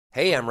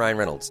Hey, I'm Ryan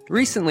Reynolds.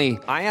 Recently,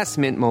 I asked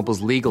Mint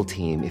Mobile's legal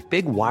team if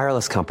big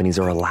wireless companies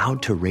are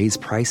allowed to raise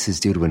prices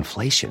due to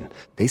inflation.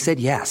 They said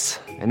yes.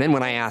 And then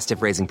when I asked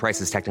if raising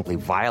prices technically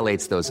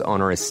violates those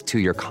onerous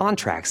two-year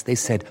contracts, they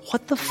said,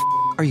 "What the f***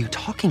 are you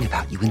talking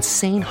about, you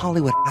insane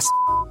Hollywood ass?"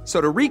 So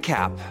to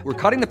recap, we're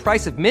cutting the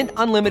price of Mint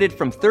Unlimited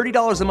from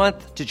 $30 a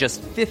month to just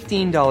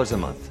 $15 a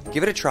month.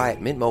 Give it a try at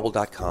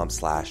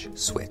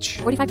mintmobile.com/switch.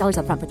 $45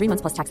 up front for 3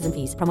 months plus taxes and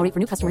fees. Promo rate for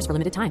new customers for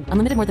limited time.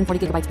 Unlimited more than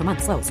 40 gigabytes per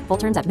month. Slows full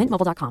terms at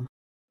mintmobile.com.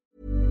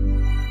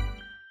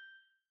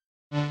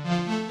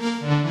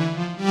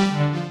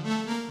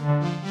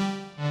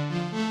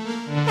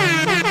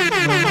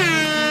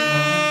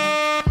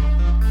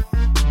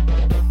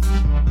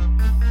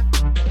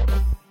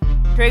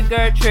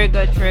 Trigger,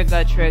 trigger,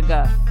 trigger,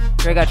 trigger.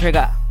 Trigger,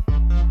 trigger.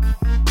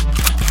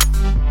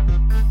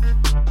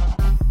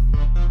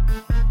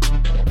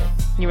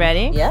 You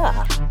ready?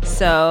 Yeah.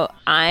 So,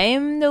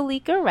 I'm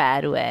Nolika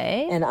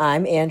Radway. And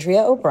I'm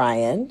Andrea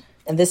O'Brien.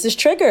 And this is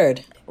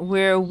Triggered,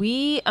 where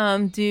we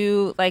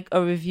do like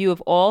a review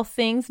of all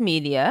things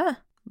media,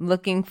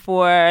 looking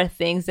for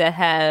things that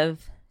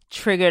have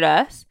triggered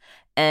us.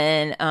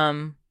 And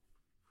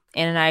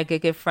Ann and I are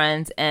good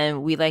friends,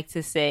 and we like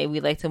to say we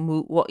like to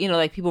move. Well, you know,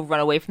 like people run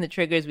away from the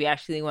triggers. We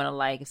actually want to,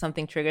 like, if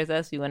something triggers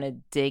us, we want to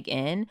dig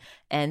in.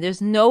 And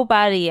there's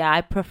nobody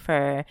I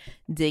prefer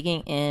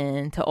digging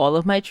into all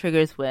of my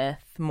triggers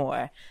with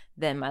more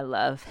than my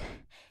love,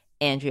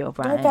 Andrea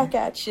O'Brien. Right back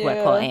at you. Who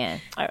I call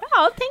Ann. All right.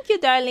 Oh, thank you,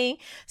 darling.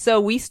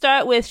 So we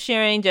start with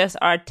sharing just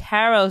our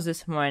tarots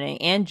this morning.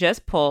 Ann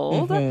just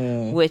pulled,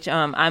 which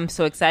I'm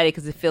so excited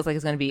because it feels like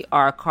it's going to be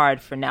our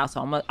card for now.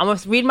 So I'm gonna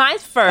read mine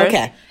first,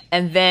 okay,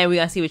 and then we're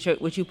gonna see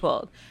what you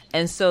pulled.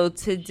 And so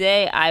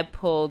today I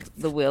pulled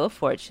the Wheel of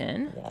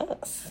Fortune.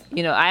 Yes.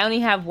 You know, I only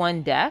have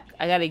one deck.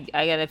 I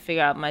gotta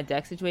figure out my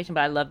deck situation,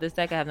 but I love this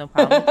deck. I have no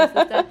problem with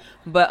this deck.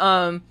 But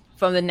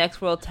from the Next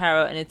World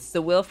Tarot, and it's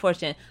the Wheel of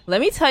Fortune. Let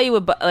me tell you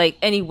about, like,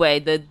 anyway,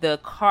 the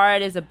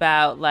card is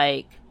about,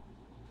 like,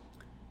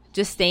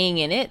 just staying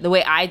in it. The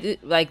way I do,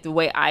 like,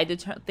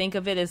 think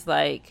of it is,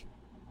 like,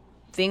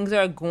 things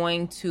are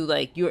going to,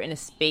 like, you're in a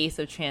space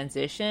of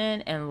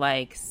transition, and,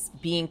 like,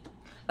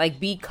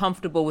 be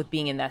comfortable with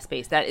being in that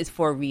space. That is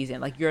for a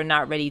reason. Like, you're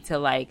not ready to,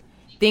 like,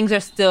 I think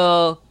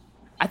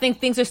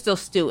things are still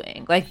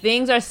stewing. Like,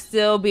 things are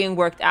still being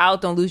worked out.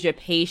 Don't lose your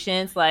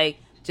patience. Like,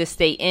 just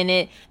stay in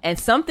it. And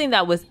something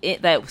that was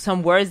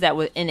some words that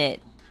were in it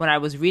when I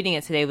was reading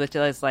it today, which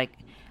is like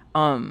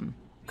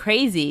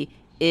crazy,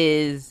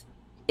 is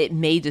it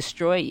may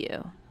destroy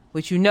you,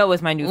 which you know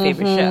is my new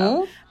favorite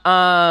show.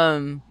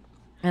 And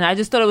I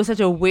just thought it was such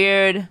a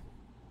weird.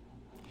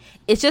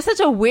 It's such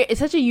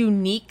a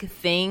unique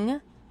thing,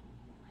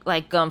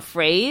 like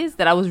phrase,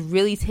 that I was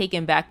really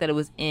taken back that it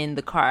was in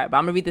the card. But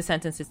I'm gonna read the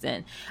sentence it's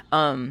in.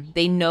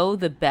 They know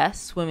the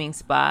best swimming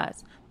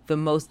spots, the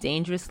most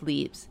dangerous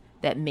leaps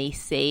that may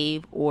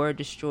save or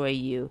destroy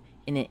you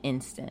in an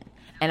instant.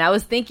 And I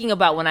was thinking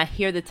about when I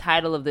hear the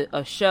title of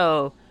the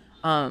show,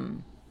 I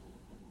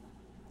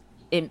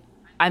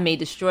may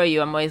destroy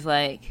you. I'm always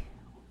like,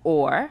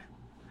 or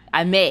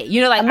I may,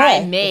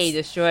 I may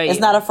destroy you. It's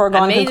not a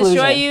foregone conclusion.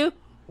 I may destroy you,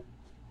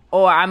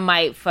 or I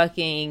might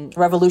fucking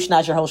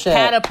revolutionize your whole shit.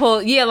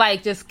 Catapult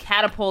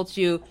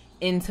you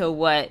into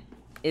what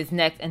is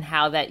next, and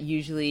how that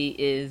usually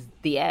is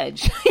the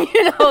edge,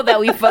 that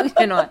we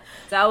function on.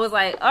 So I was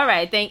like, all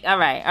right,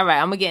 I'm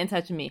gonna get in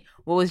touch with me.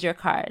 What was your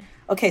card?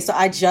 Okay, so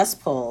I just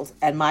pulled,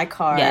 and my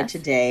card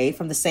today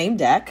from the same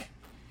deck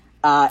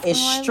is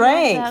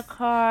Strength. I love that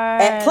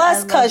card. And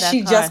plus, because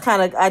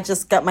I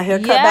just got my hair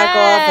cut back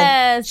off,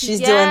 and she's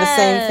doing the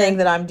same thing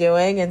that I'm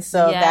doing, and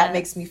so that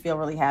makes me feel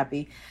really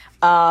happy.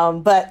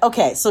 But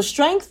okay, so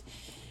Strength.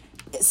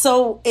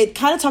 So it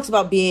kind of talks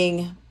about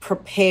being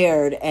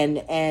prepared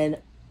and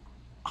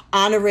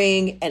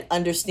honoring and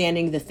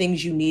understanding the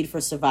things you need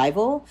for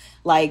survival,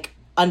 like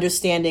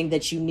understanding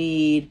that you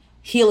need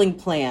healing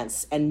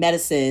plants and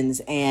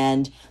medicines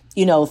and,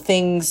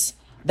 things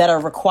that are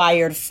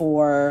required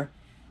for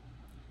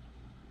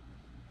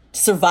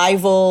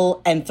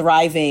survival and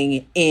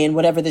thriving in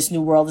whatever this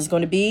new world is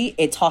going to be.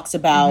 It talks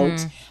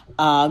about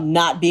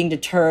not being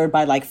deterred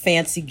by, like,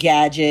 fancy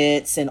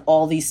gadgets and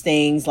all these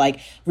things, like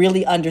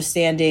really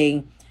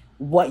understanding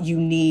what you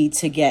need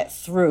to get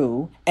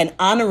through and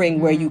honoring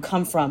where you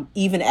come from,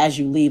 even as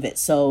you leave it.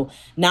 So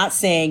not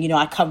saying,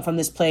 I come from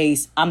this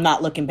place, I'm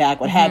not looking back,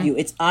 what have you.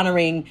 It's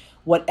honoring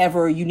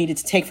whatever you needed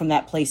to take from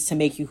that place to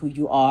make you who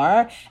you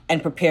are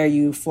and prepare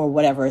you for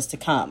whatever is to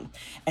come.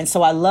 And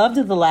so I loved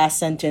the last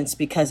sentence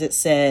because it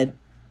said,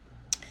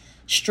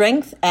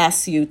 Strength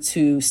asks you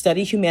to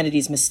study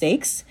humanity's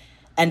mistakes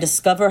and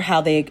discover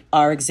how they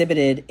are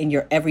exhibited in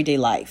your everyday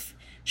life.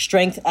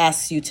 Strength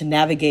asks you to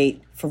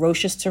navigate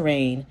ferocious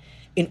terrain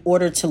in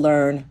order to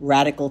learn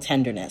radical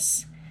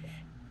tenderness.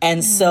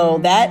 And so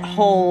that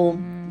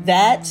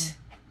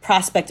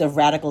prospect of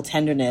radical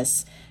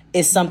tenderness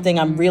is something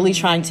I'm really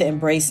trying to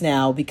embrace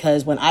now,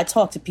 because when I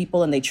talk to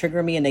people and they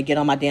trigger me and they get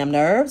on my damn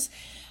nerves,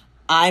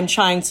 I'm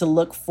trying to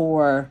look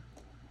for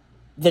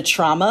the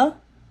trauma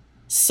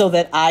so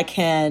that I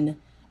can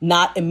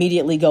not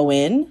immediately go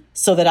in,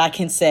 so that I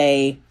can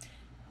say,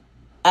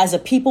 as a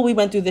people, we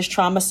went through this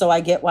trauma, so I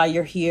get why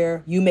you're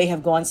here. You may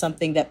have gone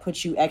something that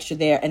puts you extra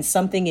there, and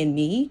something in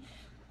me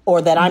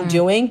or that I'm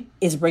doing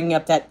is bringing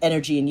up that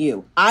energy in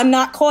you. I'm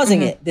not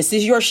causing it. This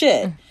is your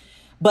shit.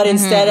 But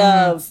instead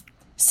of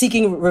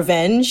seeking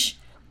revenge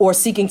or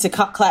seeking to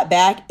clap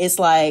back, it's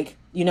like,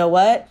 you know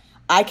what?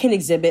 I can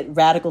exhibit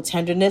radical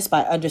tenderness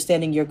by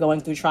understanding you're going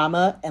through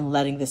trauma and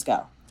letting this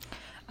go.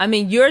 I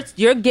mean, you're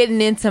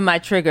getting into my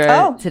trigger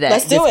today.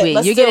 Let's do this it. week.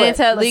 Let's you're do getting it.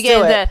 into Let's you do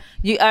getting it. into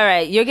you. All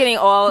right, you're going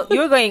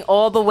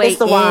all the way It's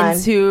the wine.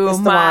 into It's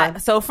the my. wine.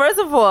 So first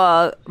of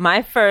all,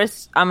 I'm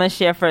gonna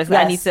share first.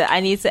 Yes.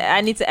 I need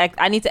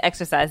to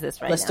exercise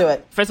this right Let's now. do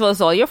it. First of all,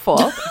 it's all your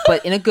fault,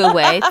 but in a good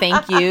way.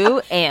 Thank you,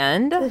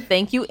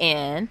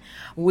 Anne.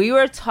 We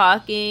were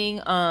talking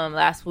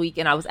last week,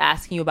 and I was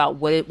asking you about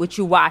what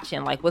you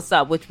watching, like what's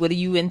up, what are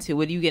you into,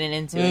 what are you getting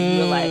into, and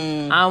you were like,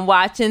 I'm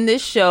watching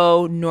this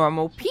show,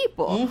 Normal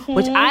People,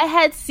 which I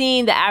had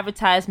seen the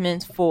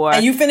advertisements for,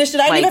 And you finished it?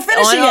 I didn't even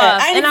finish it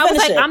yet. I was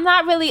like,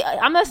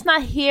 I'm just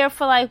not here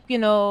for I'm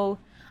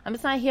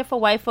just not here for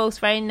white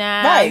folks right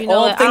now. Right,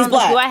 all I things don't know,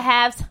 black. do I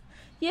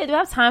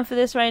have time for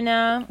this right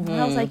now? And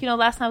I was like,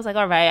 last time I was like,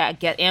 all right, I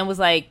get. Anne was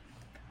like,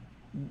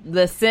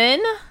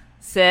 listen,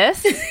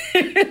 sis,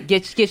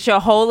 get your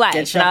whole life.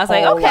 And I was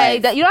like, okay,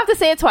 you don't have to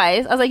say it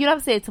twice. I was like, you don't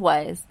have to say it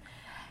twice.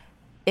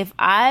 If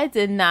I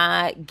did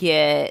not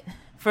get,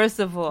 first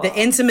of all, the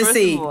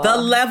intimacy, the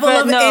level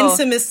of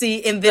intimacy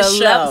in this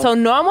show. So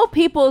Normal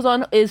People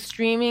is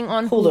streaming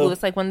on Hulu. Hulu.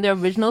 It's like one of the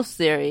original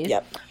series.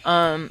 Yep.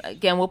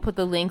 Again, we'll put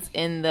the links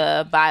in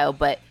the bio.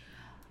 But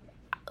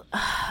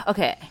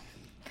okay.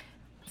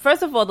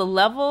 First of all,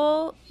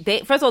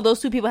 those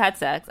two people had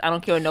sex. I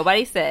don't care what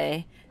nobody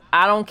say.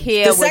 I don't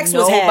care The what sex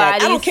was nobody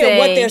had. I don't care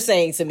what they're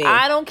saying to me.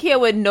 I don't care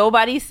what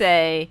nobody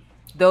say.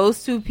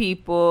 Those two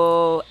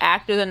people,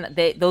 actors,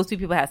 those two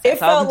people had sex. It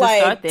felt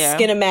like there.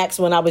 Skinamax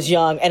when I was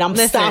young, and I'm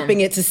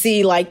stopping it to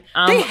see, like,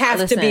 they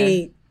have to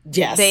be,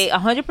 yes. They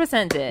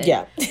 100% did.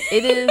 Yeah.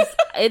 It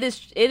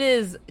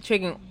is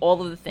triggering all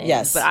of the things.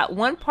 Yes. But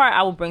one part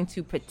I will bring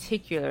to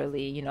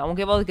particularly, I won't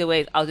give all the good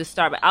ways. I'll just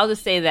start, but I'll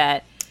just say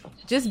that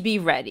just be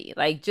ready.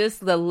 Like, just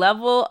the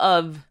level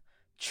of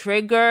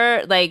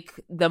trigger, like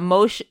the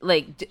motion,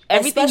 like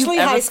everything especially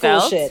you've ever high school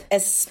felt. shit,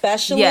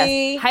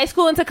 especially high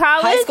school into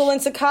college.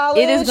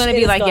 It is going to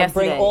be like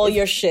yesterday. Bring all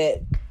your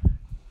shit.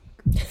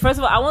 First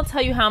of all, I won't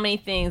tell you how many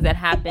things that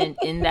happened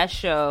in that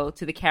show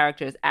to the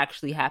characters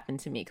actually happened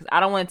to me, because I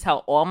don't want to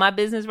tell all my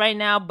business right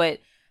now, but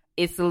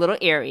it's a little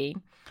airy.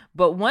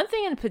 But one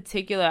thing in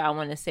particular I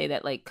want to say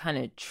that like kind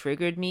of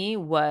triggered me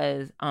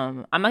was,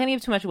 I'm not going to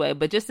give too much away,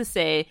 but just to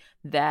say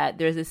that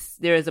there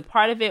is a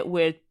part of it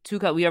where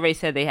we already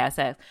said they had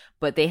sex,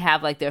 but they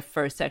have like their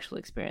first sexual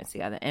experience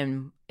together.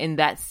 And in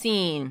that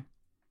scene,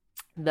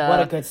 what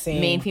a good scene.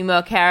 main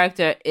female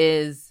character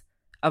is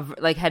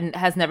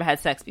has never had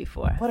sex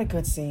before. What a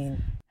good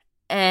scene.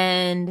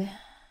 And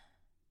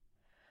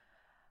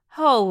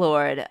oh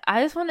Lord,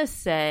 I just want to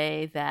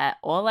say that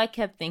all I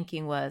kept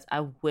thinking was,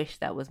 I wish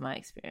that was my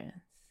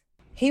experience.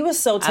 He was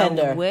so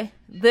tender.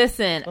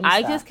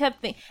 I just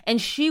kept thinking,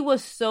 and she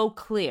was so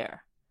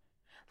clear.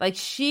 Like,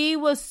 she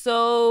was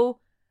so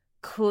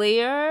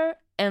clear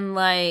and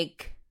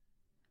like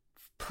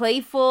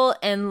playful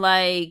and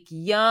like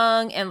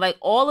young and like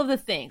all of the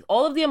things,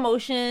 all of the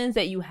emotions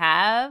that you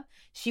have.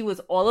 She was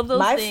all of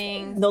those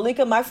things.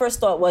 Nolika, my first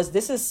thought was,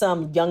 this is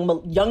some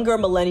younger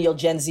millennial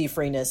Gen Z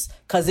freeness,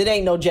 because it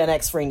ain't no Gen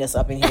X freeness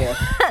up in here.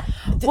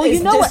 Well,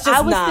 you know what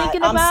I was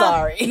thinking about? I'm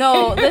sorry.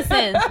 No,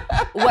 listen.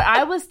 What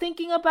I was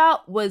thinking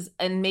about was,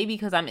 and maybe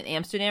because I'm in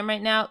Amsterdam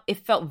right now, it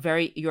felt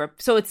very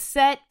Europe. So it's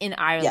set in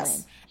Ireland.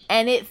 Yes.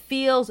 And it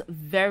feels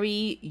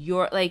very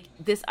like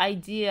this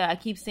idea, I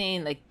keep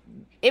saying, like,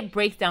 it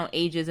breaks down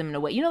ageism in a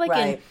way. You know, like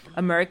in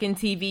American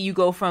TV, you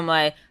go from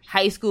like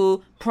high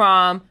school,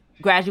 prom,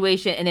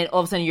 graduation, and then all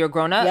of a sudden you're a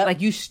grown up. Yep.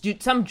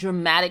 Like some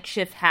dramatic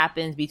shift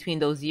happens between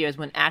those years,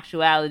 when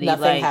actuality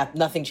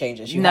nothing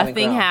changes.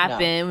 Nothing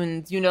happened.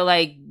 When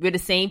like we're the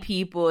same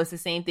people, it's the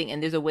same thing,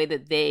 and there's a way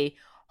that they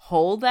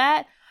hold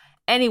that.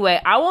 Anyway,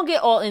 I won't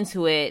get all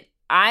into it.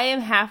 I am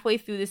halfway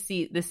through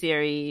the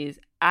series.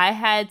 I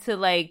had to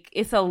like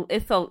it's all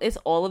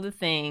of the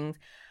things.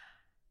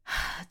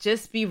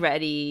 Just be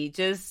ready.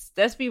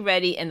 Just be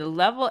ready, and the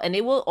level, and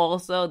it will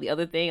also, the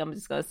other thing, I'm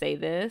just gonna say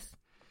this.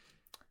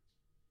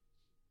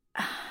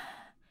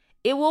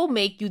 It will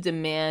make you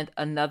demand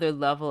another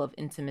level of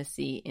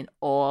intimacy in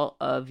all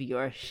of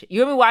your shit.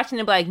 You're gonna be watching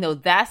and be like, no,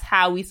 that's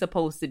how we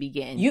supposed to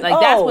begin.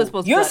 That's what's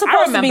supposed to be. You're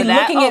supposed to be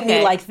looking at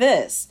me like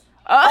this.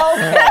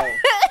 Okay.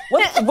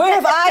 Where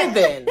have I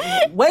been?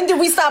 When did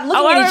we stop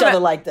looking at each other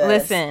like this?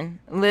 Listen.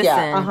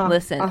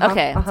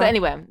 Okay. So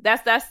anyway,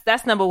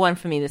 that's number one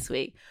for me this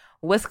week.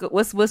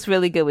 What's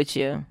really good with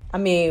you? I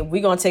mean,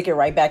 we're gonna take it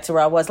right back to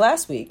where I was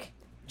last week.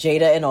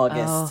 Jada in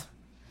August.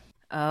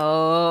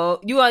 Oh,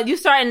 you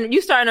starting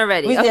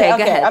already? Okay. Go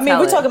ahead. I mean,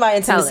 we're talking about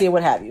intimacy and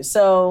what have you.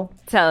 So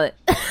tell it.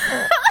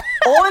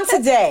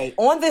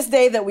 on this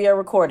day that we are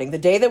recording, the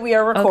day that we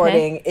are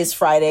recording is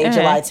Friday,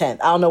 July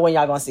 10th. I don't know when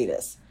y'all gonna see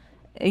this.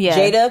 Yeah.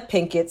 Jada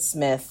Pinkett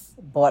Smith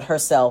brought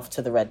herself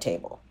to the red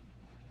table.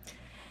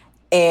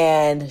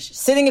 And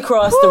sitting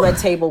across the red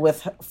table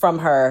from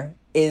her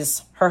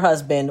is her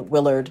husband,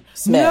 Willard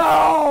Smith.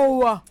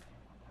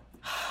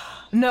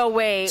 No,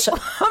 wait.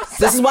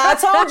 This is why I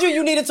told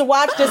you needed to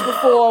watch this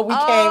before we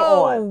came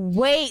on.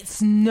 Wait,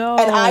 no.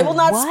 And I will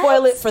not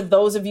spoil it for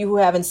those of you who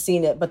haven't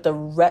seen it, but the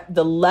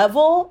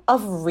level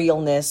of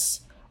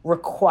realness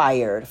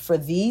required for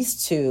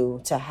these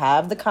two to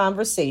have the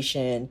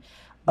conversation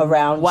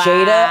around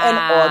Jada and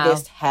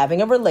August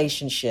having a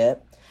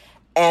relationship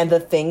and the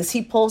things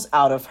he pulls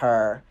out of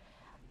her.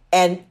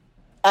 And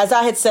as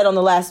I had said on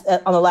the last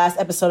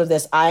episode of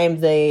this, I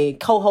am the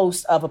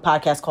co-host of a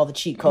podcast called The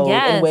Cheat Code,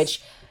 in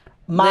which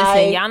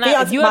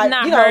if you have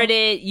not heard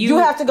it, you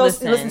have to go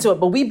listen to it.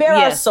 But we bare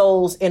our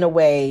souls in a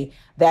way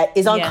that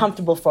is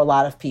uncomfortable for a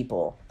lot of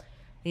people.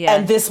 Yeah.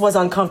 And this was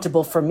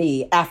uncomfortable for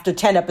me after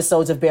 10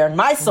 episodes of bearing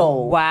my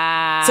soul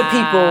to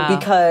people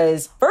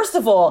because, first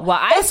of all,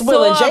 it's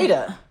Will and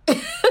Jada.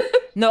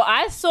 No,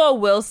 I saw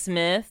Will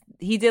Smith.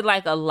 He did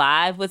like a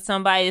live with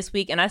somebody this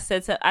week, and I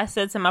said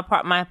to my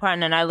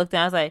partner, and I looked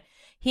and I was like,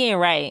 he ain't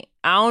right.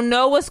 I don't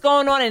know what's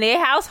going on in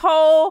their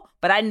household,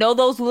 but I know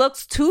those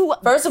looks too.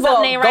 First of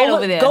all,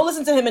 go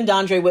listen to him and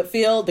Dondre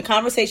Whitfield. The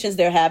conversations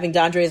they're having.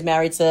 Dondre is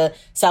married to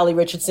Sally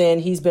Richardson.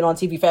 He's been on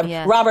TV forever.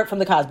 Yes. Robert from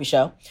The Cosby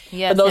Show.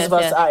 Yes, for those of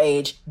us our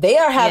age, they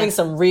are having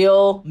some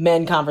real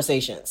men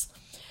conversations.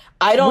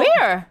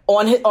 Where?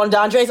 On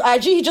Dondre's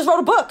IG, he just wrote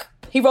a book.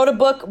 He wrote a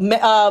book,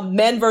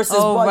 Men versus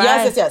Boys.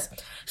 Yes.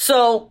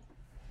 So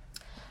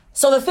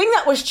the thing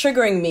that was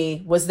triggering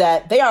me was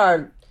that they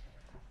are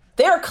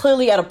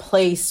clearly at a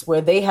place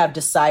where they have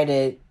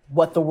decided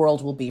what the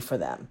world will be for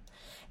them.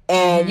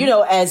 And,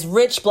 as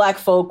rich black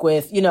folk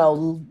with,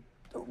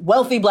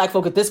 wealthy black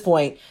folk at this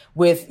point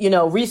with,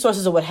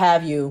 resources or what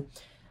have you,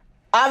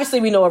 obviously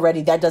we know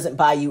already that doesn't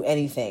buy you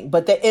anything.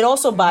 But it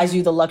also buys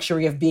you the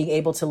luxury of being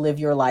able to live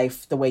your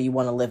life the way you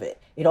want to live it.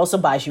 It also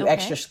buys you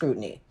extra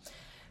scrutiny.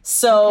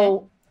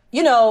 So,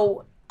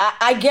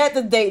 I get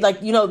that they,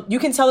 you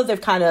can tell that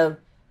they've kind of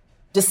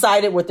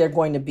decided what they're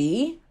going to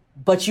be.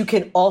 But you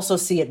can also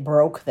see it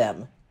broke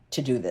them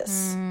to do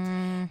this.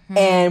 Mm-hmm.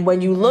 And when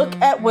you look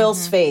at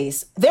Will's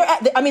face,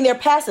 they're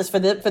past this. For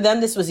them,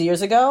 this was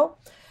years ago.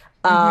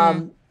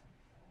 But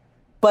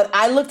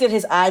I looked at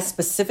his eyes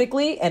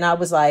specifically, and I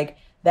was like,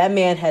 that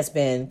man has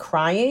been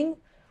crying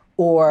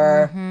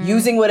or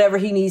using whatever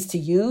he needs to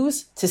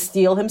use to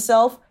steel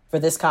himself for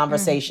this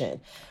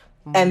conversation.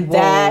 And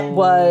that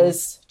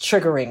was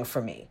triggering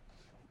for me.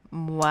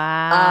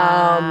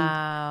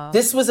 Wow.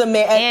 This was a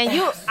man.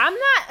 And I'm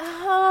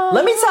not.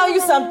 Let me tell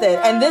you something.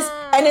 And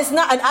it's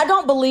not. And I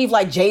don't believe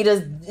like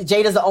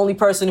Jada's the only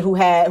person who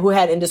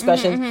had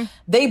indiscretion.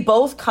 They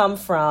both come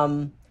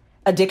from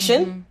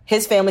addiction.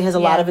 His family has a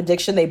lot of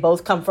addiction. They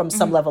both come from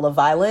some level of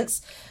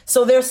violence.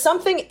 So there's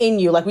something in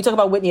you, like we talk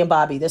about Whitney and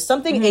Bobby. There's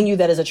something in you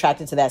that is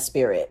attracted to that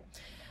spirit.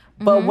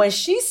 But when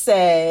she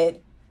said,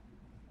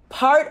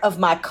 part of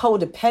my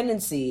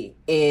codependency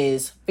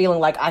is feeling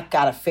like I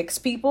gotta fix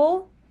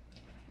people.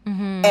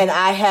 And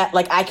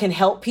I can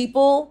help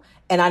people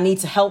and I need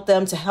to help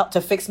them to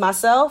fix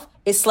myself.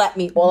 It slapped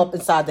me all up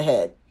inside the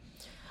head.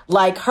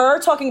 Like her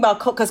talking about,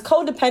 because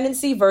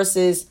codependency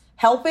versus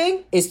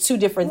helping is two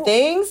different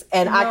things.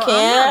 And I can't.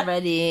 I'm not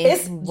ready.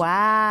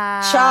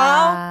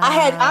 Child,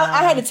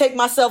 I had to take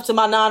myself to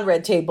my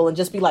non-red table and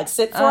just be like,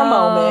 sit for a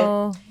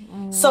moment.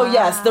 So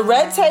yes, the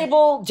red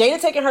table,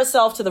 Jada taking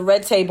herself to the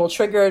red table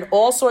triggered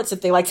all sorts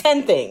of things, like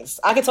 10 things.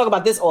 I could talk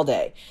about this all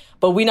day,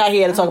 but we're not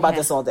here to talk about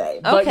this all day.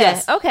 But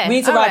yes, we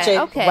need to watch it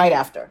right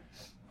after.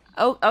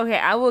 Oh, okay,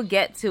 I will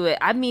get to it.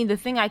 I mean, the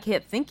thing I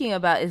kept thinking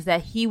about is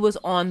that he was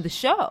on the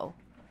show.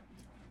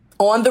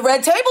 On the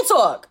Red Table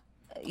Talk.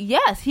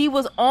 Yes, he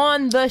was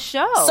on the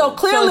show. So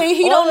clearly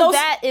he don't know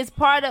that is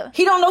part of.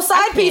 He don't know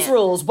side piece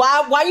rules.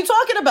 Why are you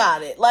talking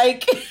about it?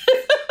 Like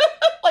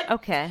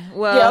okay.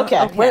 Well, yeah,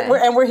 okay.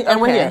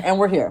 We're here.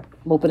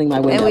 I'm opening my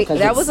window.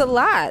 That was a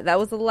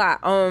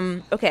lot.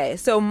 Okay.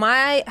 So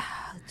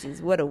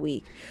what a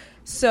week.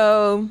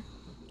 So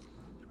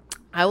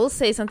I will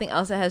say something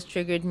else that has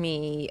triggered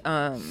me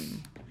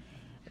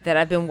that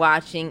I've been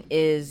watching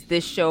is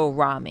this show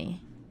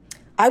Ramy.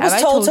 I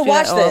was told to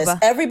watch this.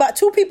 Everybody,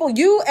 two people,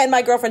 you and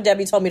my girlfriend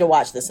Debbie told me to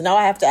watch this, and now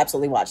I have to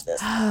absolutely watch this.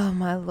 Oh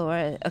my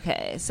Lord!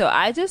 Okay, so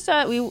I just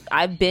started.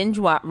 I binge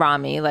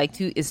Ramy.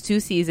 It's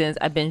 2 seasons.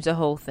 I binged the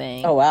whole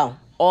thing. Oh wow!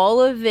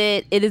 All of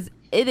it. It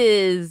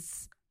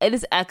is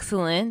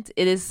excellent.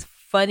 It is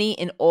funny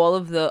in all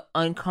of the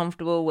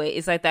uncomfortable ways.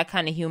 It's like that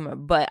kind of humor.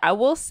 But I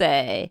will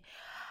say,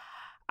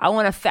 I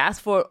want to fast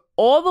forward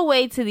all the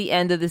way to the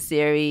end of the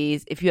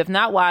series. If you have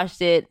not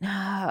watched it,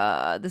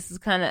 this is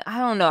kind of, I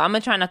don't know. I'm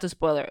going to try not to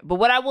spoil it. But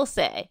what I will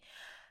say,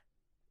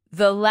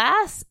 the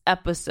last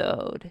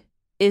episode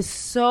is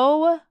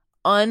so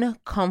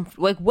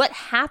uncomfortable. Like what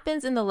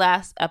happens in the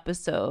last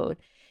episode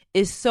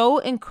is so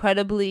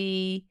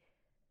incredibly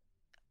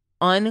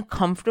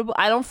uncomfortable.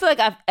 I don't feel like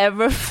I've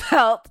ever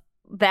felt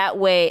that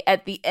way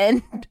at the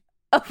end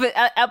of it.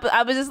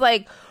 I was just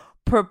like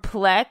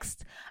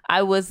perplexed.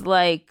 I was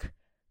like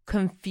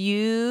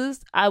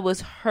confused. I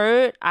was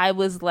hurt. I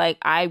was like,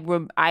 I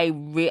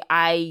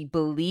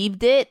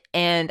believed it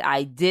and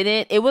I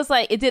didn't. It was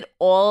like, it did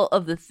all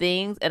of the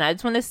things. And I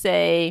just want to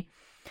say,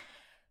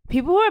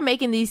 people who are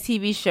making these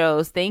TV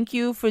shows, thank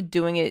you for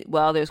doing it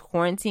while there's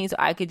quarantine, so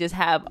I could just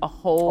have a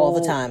whole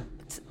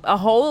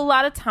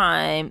lot of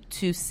time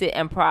to sit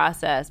and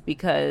process.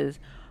 Because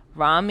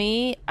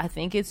Ramy, I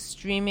think it's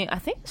streaming on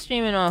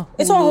Hulu.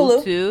 It's on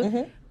Hulu too.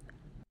 Mm-hmm.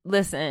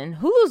 Listen,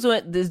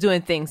 Hulu's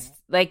doing things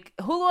like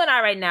Hulu and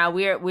I right now.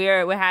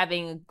 We're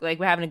having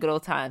a good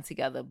old time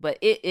together. But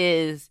it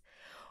is,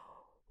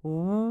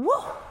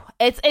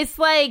 it's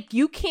like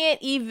you can't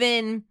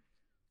even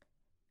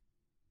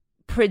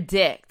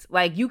predict.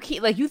 Like you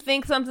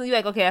think something, you're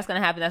like, okay, that's gonna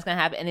happen,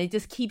 and they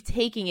just keep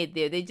taking it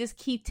there. They just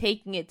keep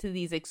taking it to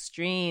these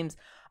extremes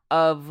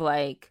of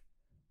like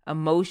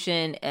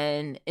emotion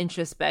and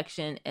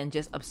introspection and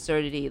just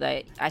absurdity.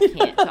 Like I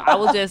can't. So I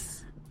will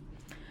just,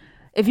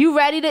 if you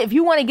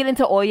want to get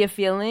into all your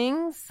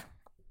feelings,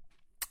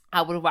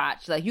 I would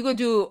watch. Like you could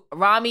do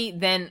Ramy,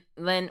 then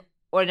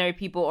Ordinary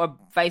People, or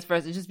vice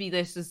versa.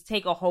 Let's just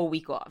take a whole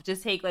week off.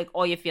 Just take like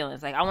all your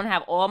feelings. Like I want to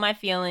have all my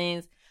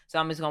feelings. So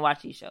I'm just gonna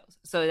watch these shows.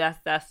 So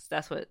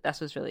that's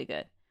what's really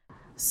good.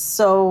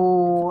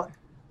 So,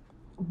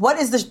 what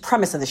is the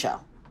premise of the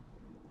show,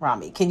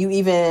 Ramy? Can you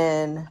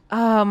even?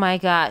 Oh my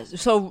gosh!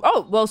 So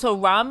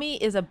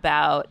Ramy is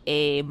about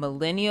a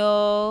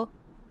millennial,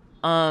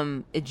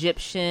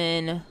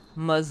 Egyptian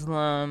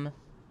Muslim.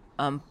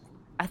 I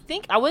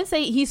think I wouldn't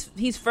say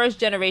he's first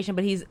generation,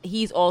 but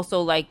he's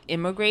also like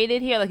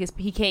immigrated here. Like his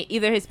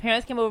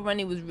parents came over when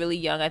he was really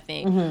young, I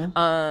think,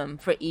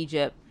 for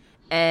Egypt,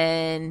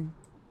 and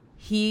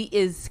he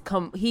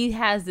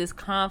has this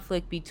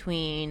conflict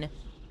between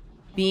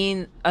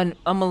being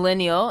a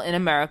millennial in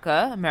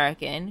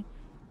American,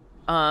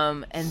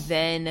 and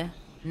then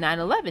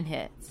 9/11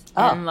 hits,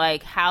 and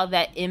like how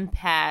that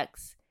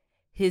impacts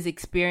his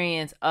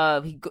experience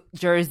of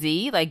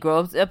Jersey, like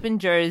grows up in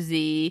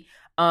Jersey,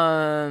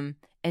 and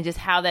just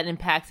how that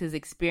impacts his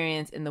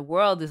experience in the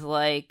world is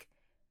like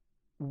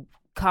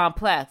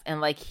complex, and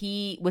like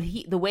what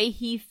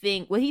he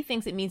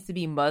thinks it means to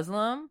be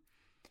Muslim.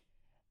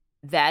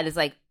 That is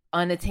like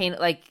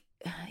unattainable. Like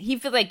he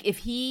feels like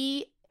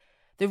the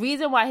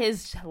reason why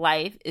his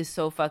life is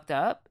so fucked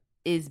up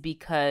is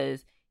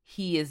because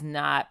he is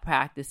not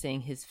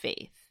practicing his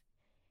faith.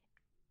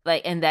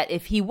 Like, and that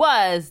if he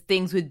was,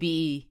 things would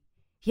be.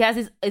 He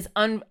has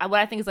what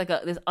I think is like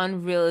this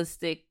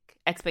unrealistic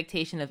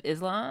expectation of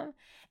Islam,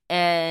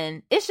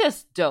 and it's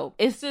just dope.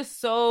 It's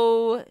just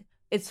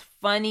it's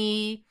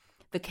funny.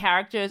 The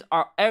characters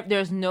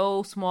there's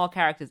no small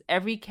characters.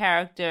 Every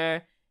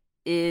character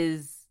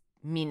is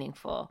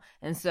meaningful,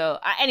 and so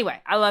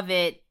anyway, I love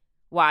it.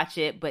 Watch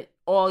it, but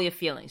all your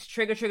feelings,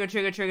 trigger. Like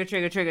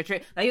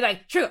you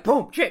like trigger,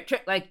 boom, trigger,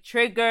 like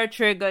trigger.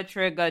 Like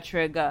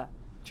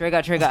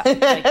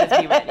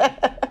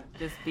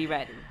just be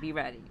ready.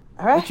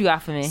 All right, what you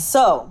got for me?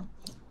 So,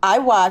 I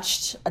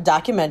watched a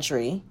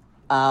documentary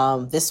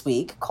this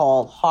week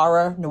called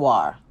Horror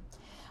Noir,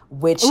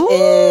 which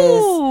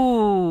is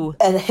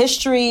a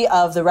history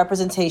of the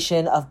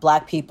representation of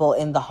Black people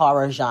in the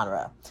horror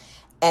genre.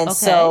 And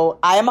so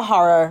I am a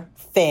horror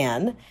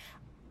fan,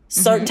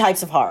 certain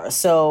types of horror.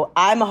 So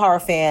I'm a horror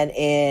fan,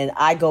 and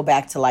I go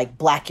back to like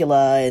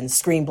Blackula and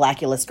Scream,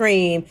 Blackula,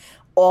 Scream,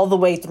 all the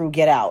way through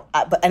Get Out.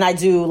 And I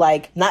do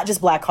like not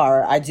just Black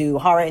horror, I do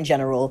horror in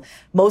general,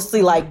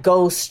 mostly like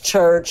ghost,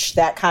 church,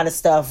 that kind of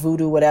stuff,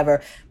 voodoo,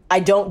 whatever. I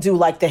don't do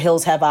like The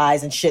Hills Have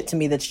Eyes and shit to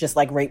me that's just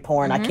like rape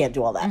porn. I can't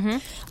do all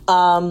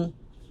that.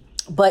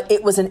 But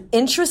it was an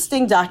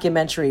interesting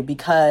documentary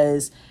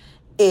because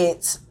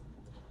it's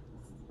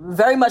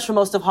very much for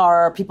most of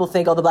horror, people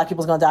think, the Black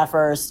people's going to die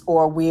first,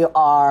 or we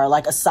are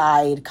like a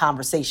side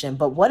conversation.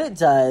 But what it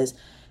does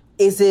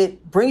is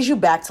it brings you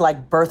back to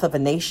like Birth of a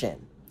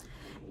Nation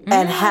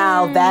and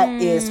how that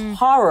is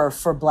horror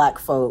for Black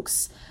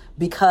folks,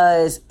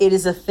 because it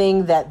is a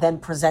thing that then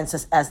presents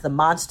us as the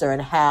monster,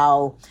 and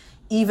how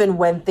even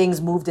when things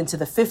moved into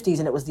the 50s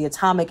and it was the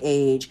atomic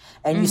age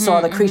and you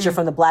saw the creature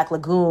from the Black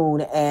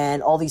Lagoon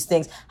and all these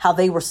things, how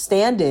they were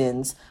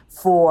stand-ins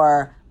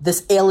for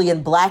this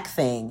alien Black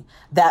thing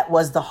that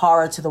was the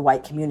horror to the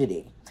white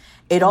community.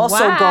 It also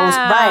goes,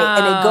 right,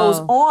 and it goes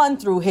on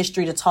through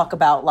history to talk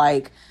about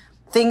like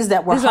things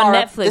that were horror.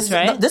 This is on Netflix,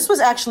 right? This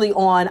was actually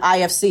on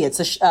IFC. It's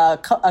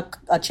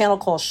a channel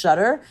called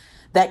Shudder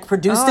that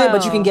produced it,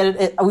 but you can get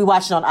it. We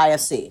watched it on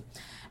IFC.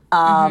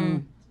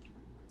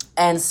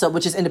 And so,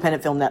 which is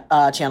independent film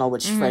channel,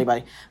 which for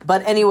anybody.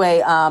 But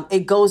anyway,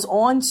 it goes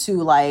on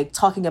to like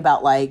talking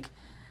about like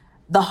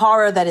the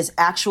horror that is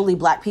actually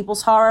Black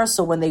people's horror.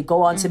 So when they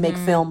go on to make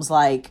films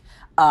like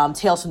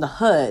Tales from the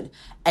Hood,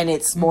 and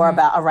it's more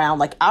about around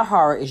like our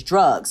horror is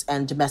drugs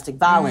and domestic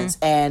violence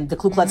and the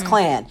Ku Klux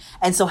Klan,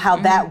 and so how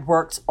that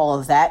worked all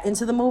of that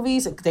into the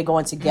movies. They go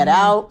into Get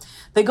Out,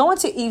 they go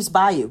into Eve's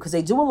Bayou, because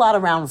they do a lot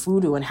around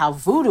voodoo and how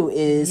voodoo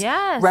is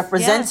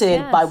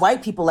represented by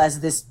white people as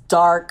this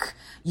dark,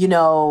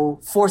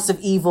 force of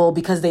evil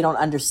because they don't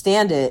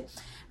understand it,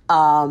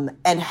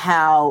 and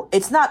how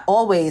it's not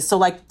always so.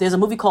 Like there's a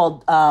movie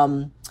called.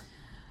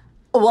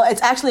 Well,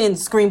 it's actually in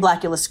Scream,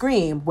 Blackula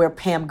Scream, where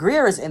Pam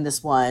Grier is in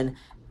this one,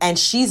 and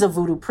she's a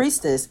voodoo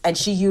priestess, and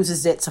she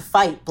uses it to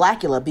fight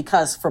Blackula,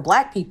 because for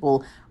Black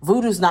people,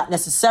 voodoo's not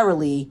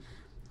necessarily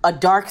a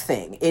dark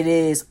thing. It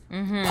is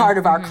part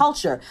of our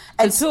culture.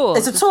 And it's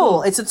a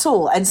tool. It's a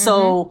tool. And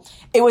so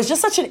it was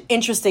just such an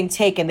interesting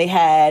take, and they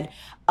had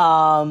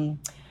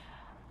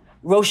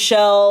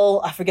Rochelle,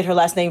 I forget her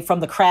last name, from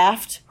The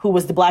Craft, who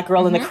was the Black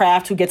girl in The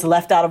Craft who gets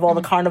left out of all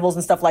the carnivals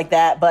and stuff like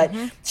that. But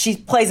she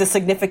plays a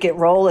significant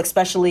role,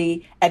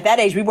 especially at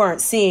that age. We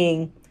weren't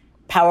seeing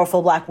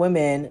powerful Black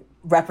women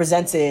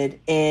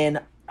represented in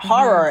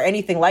horror or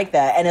anything like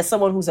that. And as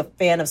someone who's a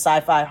fan of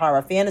sci-fi,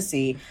 horror,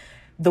 fantasy,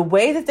 the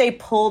way that they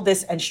pulled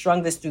this and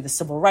strung this through the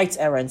civil rights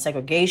era and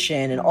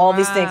segregation and all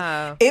these things,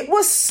 it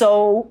was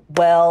so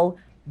well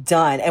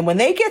done. And when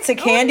they get to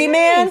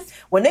Candyman,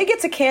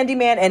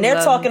 and they're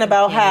talking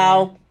about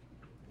how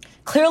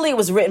clearly it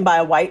was written by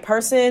a white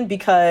person,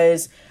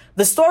 because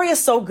the story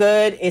is so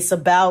good. It's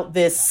about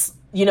this,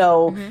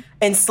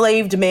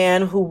 enslaved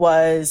man who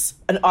was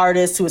an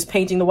artist who was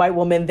painting the white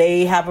woman.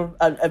 They have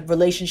a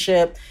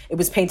relationship. It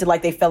was painted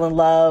like they fell in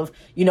love.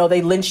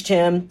 They lynched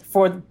him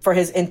for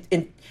his,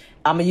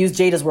 I'm going to use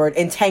Jada's word,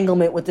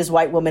 entanglement with this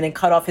white woman, and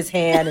cut off his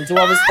hand and do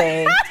all this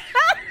thing.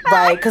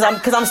 Right,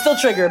 because I'm still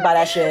triggered by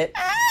that shit,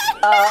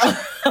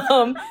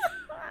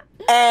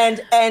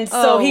 and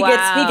so he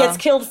gets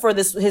killed for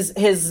this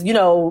his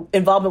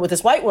involvement with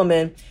this white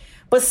woman,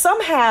 but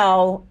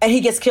somehow, and he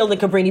gets killed in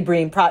Cabrini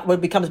Green,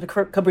 what becomes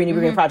Cabrini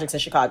Green Projects in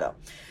Chicago.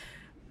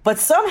 But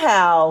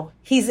somehow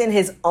he's in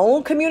his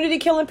own community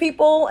killing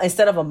people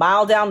instead of a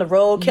mile down the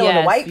road killing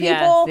the white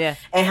people,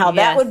 and how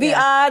that would be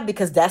odd,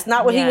 because that's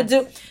not what he would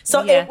do.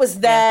 So it was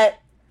that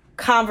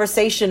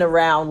conversation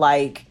around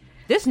like.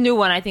 This new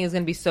one, I think, is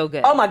going to be so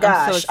good. Oh my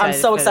gosh, I'm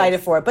so excited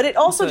for it. But it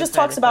also just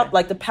talks about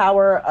like the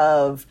power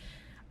of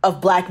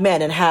Black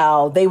men, and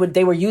how they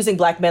were using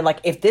Black men. Like,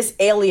 if this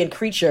alien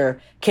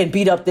creature can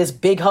beat up this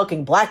big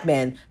hulking Black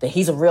man, then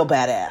he's a real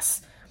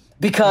badass.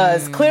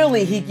 Because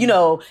clearly he,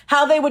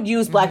 how they would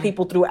use Black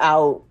people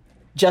throughout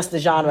just the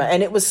genre,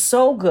 and it was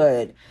so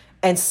good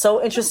and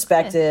so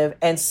introspective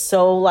and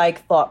so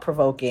like thought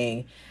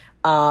provoking,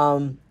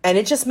 and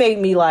it just made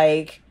me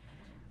like.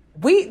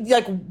 We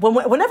like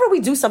whenever we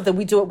do something,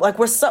 we do it like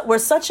we're so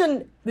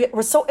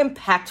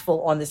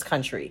impactful on this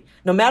country.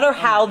 No matter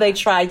how they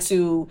try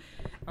to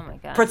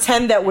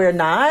pretend that we're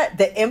not,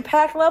 the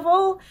impact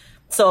level.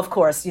 So of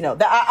course,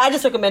 I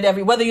just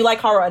recommend whether you like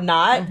horror or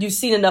not, you've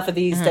seen enough of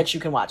these that you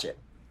can watch it.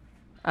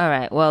 All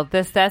right. Well,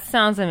 that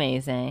sounds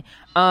amazing.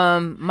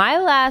 My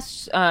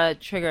last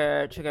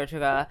trigger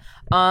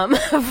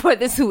for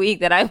this week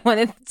that I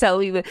wanted to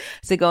tell you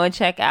to go and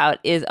check out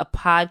is a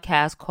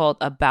podcast called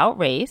About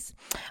Race.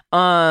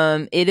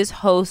 It is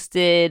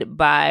hosted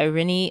by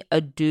Renee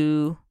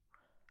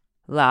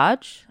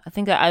Lodge. I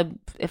think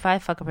if I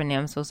fuck up her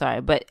name, I'm so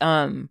sorry. But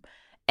and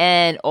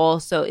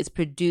also it's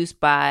produced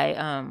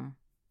by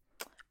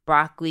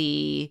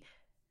Broccoli,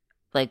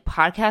 like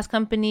podcast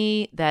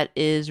company that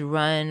is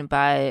run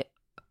by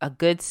a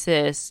good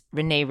sis,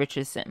 Renee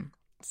Richardson.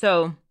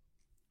 So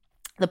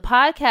the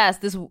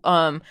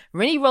podcast,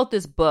 Renee wrote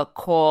this book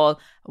called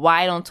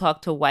Why I Don't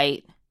Talk to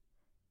White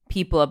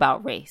People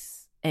About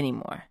Race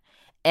Anymore.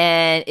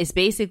 And it's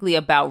basically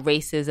about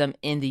racism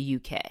in the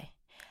UK.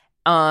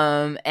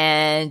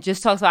 And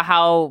just talks about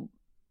how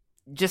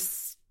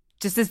just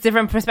this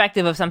different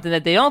perspective of something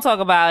that they don't talk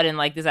about, and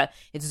like this,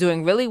 it's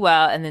doing really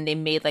well. And then they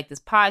made like this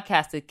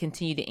podcast to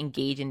continue to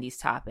engage in these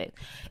topics.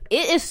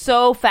 It is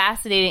so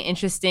fascinating,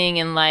 interesting,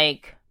 and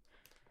like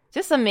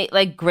just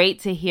like great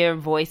to hear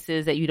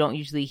voices that you don't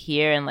usually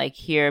hear, and like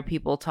hear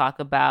people talk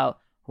about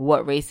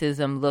what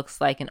racism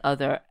looks like in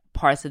other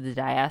parts of the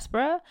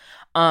diaspora.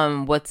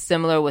 What's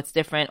similar, what's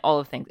different, all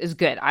of things. It's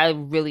good. I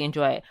really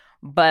enjoy it.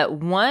 But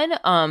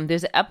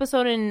there's an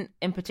episode in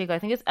particular, I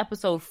think it's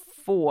episode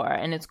 4,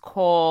 and it's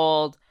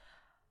called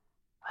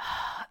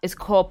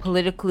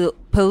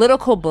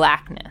Political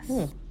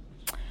Blackness.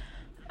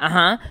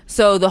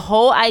 So the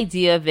whole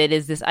idea of it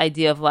is this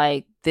idea of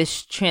like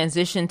this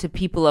transition to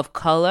people of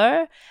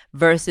color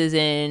versus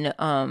in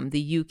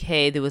the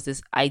UK, there was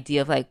this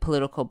idea of like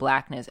political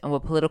blackness. And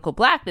what political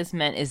blackness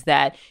meant is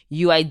that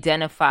you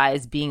identify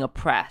as being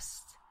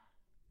oppressed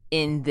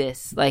in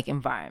this like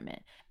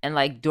environment. And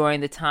like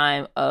during the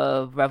time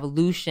of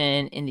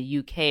revolution in the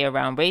UK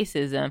around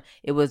racism,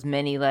 it was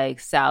many like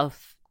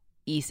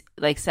Southeast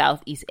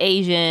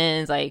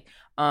Asians, like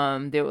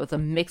there was a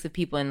mix of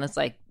people, and it's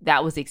like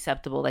that was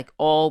acceptable. Like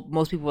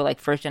most people were like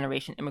first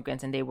generation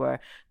immigrants, and they were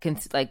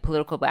like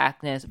political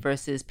blackness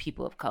versus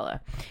people of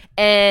color.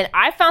 And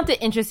I found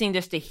it interesting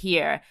just to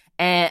hear,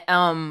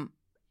 and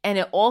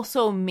it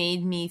also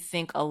made me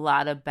think a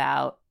lot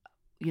about,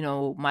 you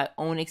know, my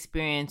own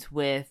experience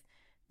with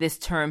this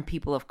term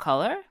people of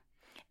color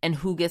and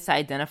who gets to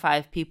identify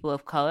as people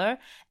of color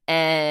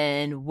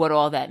and what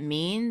all that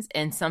means.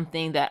 And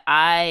something that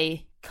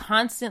I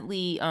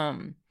constantly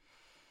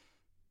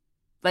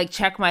like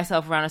check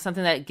myself around, or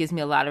something that gives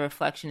me a lot of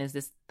reflection, is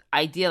this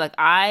idea, like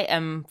I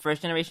am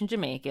first generation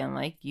Jamaican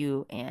like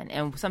you,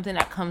 and something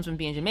that comes from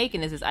being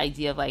Jamaican is this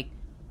idea of like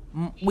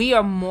we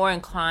are more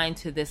inclined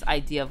to this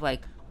idea of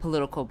like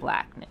political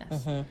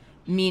blackness,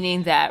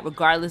 meaning that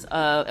regardless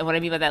of, and what I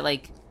mean by that,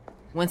 like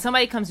when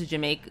somebody comes to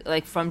Jamaica,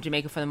 like from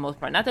Jamaica for the most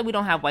part, not that we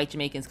don't have white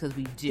Jamaicans, because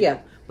we do,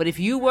 but if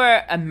you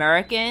were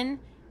American,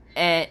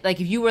 and like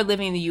if you were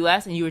living in the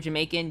U.S. and you were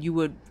Jamaican, you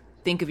would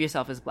think of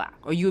yourself as black,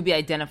 or you would be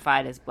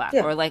identified as black,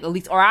 or like at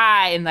least, or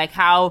and like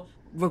how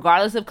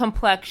regardless of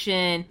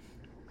complexion,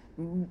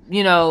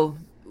 you know,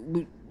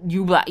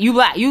 you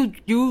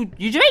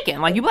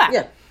Jamaican, like you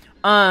black.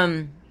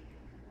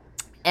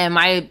 And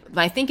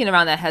my thinking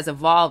around that has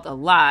evolved a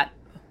lot.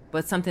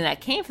 But something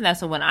that came from that,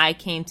 so when I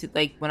came to,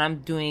 like, when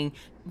I'm doing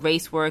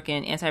race work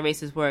and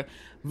anti-racist work,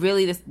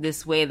 really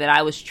this way that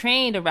I was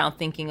trained around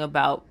thinking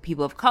about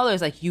people of color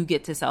is like you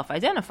get to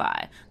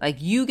self-identify.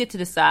 Like you get to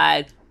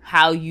decide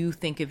how you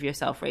think of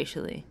yourself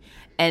racially.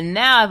 And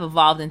now I've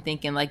evolved in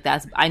thinking like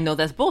I know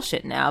that's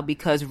bullshit now,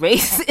 because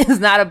race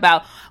is not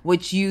about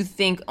what you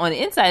think on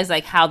the inside, it's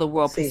like how the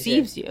world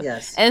perceives you.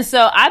 Yes. And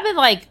so I've been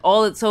like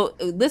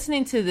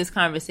listening to this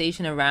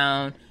conversation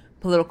around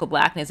political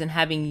blackness and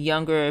having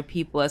younger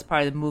people as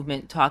part of the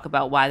movement talk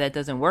about why that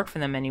doesn't work for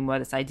them anymore,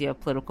 this idea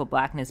of political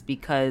blackness,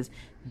 because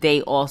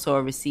they also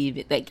are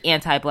received, like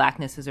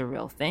anti-blackness is a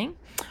real thing,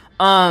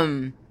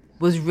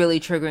 was really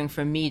triggering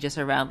for me, just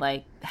around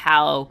like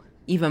how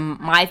even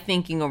my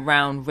thinking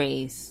around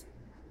race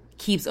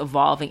keeps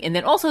evolving. And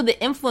then also the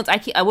influence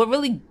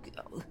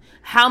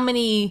how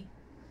many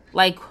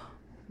like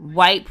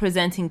white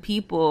presenting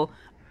people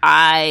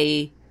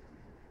I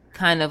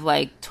kind of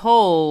like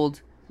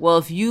told, well,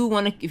 if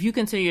you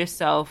consider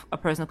yourself a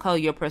person of color,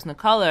 you're a person of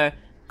color,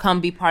 come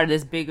be part of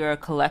this bigger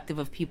collective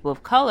of people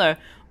of color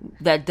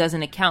that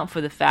doesn't account for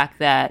the fact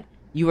that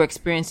you are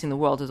experiencing the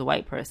world as a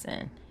white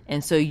person.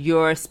 And so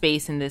your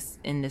space in this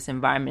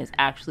environment is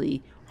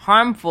actually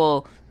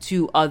harmful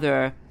to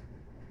other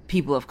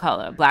people of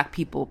color, black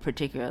people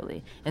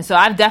particularly. And so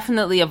I've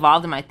definitely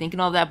evolved in my thinking,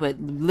 all that, but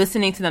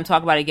listening to them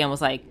talk about it again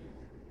was like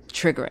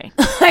triggering.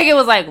 Like it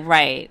was like,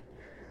 right.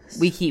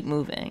 We keep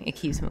moving. It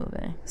keeps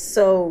moving.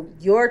 So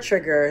your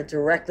trigger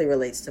directly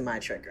relates to my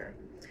trigger.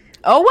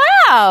 Oh,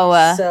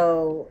 wow.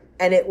 So,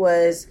 and it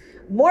was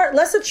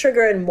less a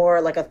trigger and more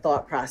like a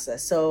thought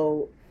process.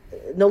 So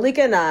Nolika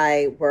and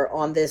I were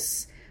on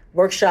this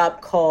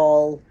workshop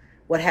call,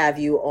 what have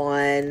you,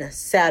 on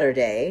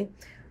Saturday,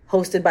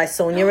 hosted by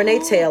Sonya Renee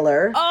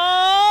Taylor.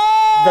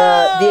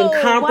 The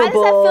incomparable. Why does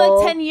that feel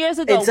like 10 years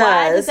ago? It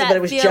does, but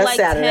it was just like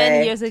Saturday.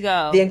 10 years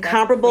ago. The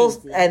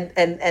incomparable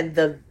and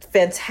the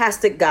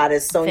fantastic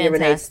goddess Sonya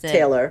Renee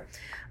Taylor,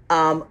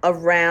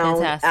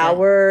 around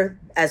our,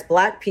 as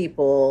black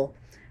people,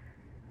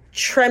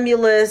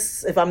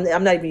 tremulous, if I'm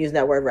not even using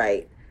that word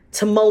right,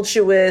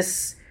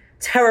 tumultuous,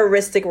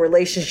 terroristic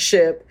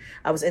relationship.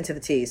 I was into the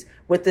T's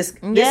with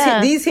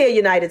these here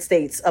United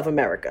States of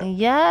America.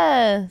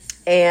 Yes.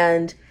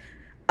 And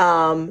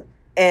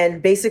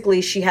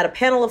basically she had a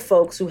panel of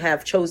folks who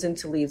have chosen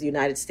to leave the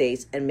United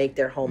States and make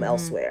their home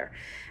elsewhere.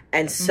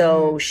 And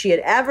so she had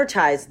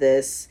advertised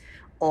this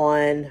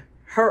on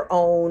her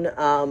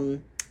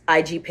own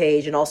IG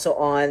page, and also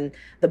on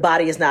the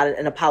Body Is Not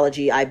an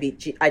Apology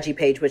IG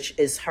page, which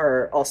is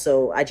her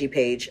also IG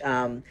page.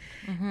 And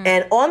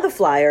on the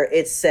flyer,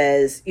 it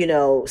says, you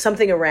know,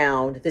 something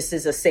around, this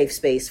is a safe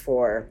space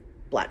for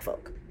black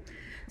folk.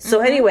 So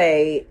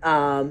anyway,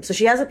 so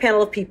she has a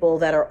panel of people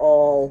that are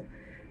all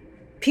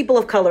people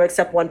of color,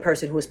 except one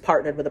person who is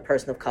partnered with a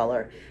person of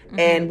color.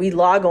 And we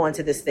log on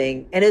to this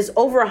thing, and it's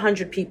over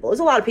 100 people.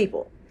 It's a lot of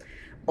people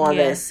on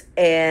this,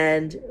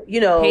 and you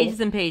know, pages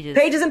and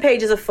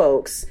pages of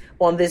folks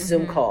on this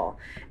Zoom call.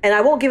 And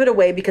I won't give it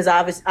away because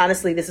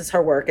honestly this is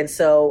her work, and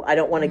so I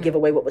don't want to give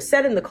away what was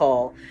said in the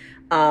call,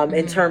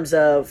 in terms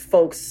of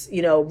folks,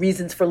 you know,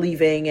 reasons for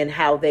leaving and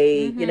how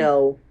they, you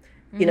know,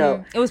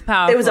 it was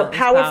powerful. It was a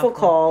powerful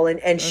call,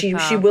 and she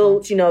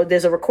will, you know,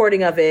 there's a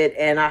recording of it,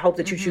 and I hope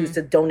that you choose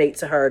to donate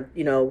to her,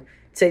 you know,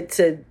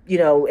 to you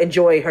know,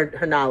 enjoy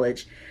her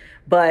knowledge.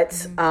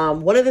 But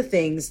one of the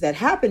things that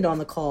happened on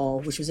the call,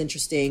 which was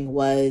interesting,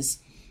 was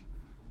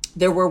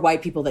there were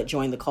white people that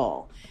joined the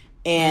call.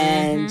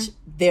 And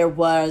there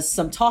was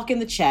some talk in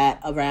the chat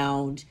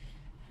around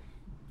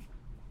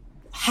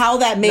how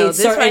that made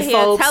certain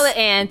folks... Tell it,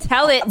 Ann.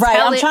 Tell it. Right,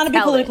 I'm trying to be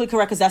politically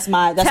correct because that's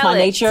my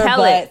nature.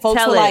 But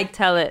folks were like,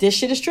 this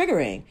shit is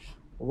triggering.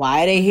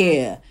 Why are they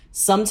here?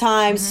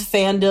 Sometimes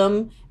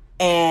fandom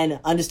and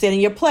understanding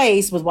your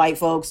place with white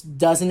folks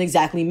doesn't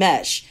exactly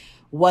mesh.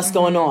 What's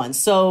going on?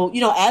 So,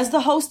 as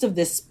the host of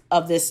this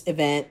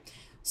event,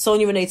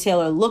 Sonya Renee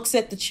Taylor looks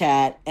at the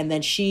chat, and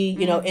then she,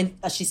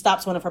 she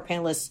stops one of her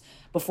panelists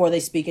before they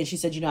speak, and she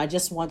said, I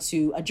just want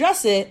to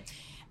address it.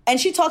 And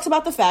she talks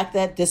about the fact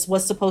that this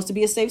was supposed to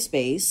be a safe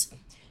space.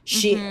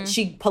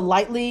 She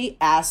politely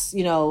asks,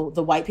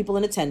 the white people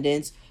in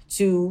attendance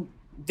to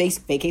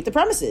vacate the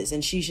premises.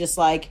 And she's just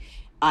like,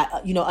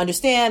 I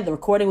understand the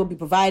recording will be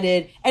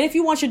provided. And if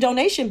you want your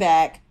donation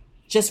back,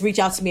 just reach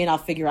out to me and I'll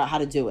figure out how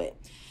to do it.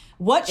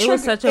 It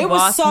was such a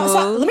boss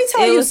move. Let me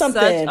tell you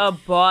something. Such a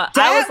boss.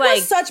 That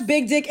was such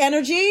big dick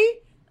energy.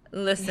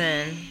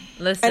 Listen.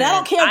 And I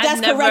don't care if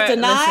that's correct or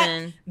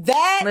not.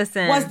 That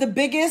was the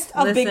biggest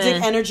of big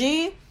dick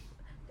energy.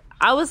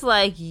 I was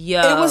like, yo.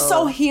 It was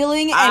so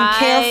healing and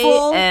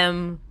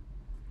careful.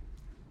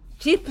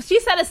 She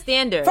set a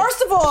standard.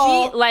 First of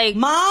all,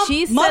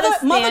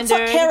 mother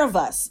took care of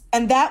us.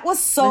 And that was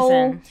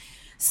so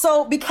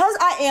because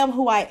I am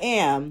who I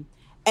am,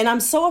 and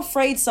I'm so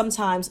afraid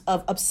sometimes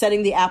of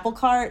upsetting the apple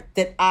cart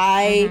that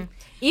I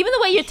even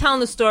the way you're telling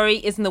the story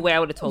isn't the way I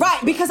would have told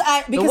right, the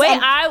story. The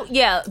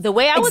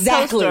way I would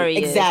tell the story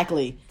is,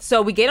 exactly.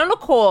 So we get on a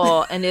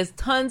call, and there's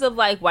tons of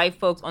white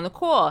folks on the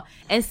call.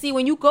 And see,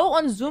 when you go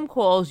on Zoom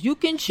calls, you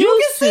can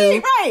choose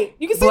to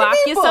block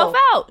yourself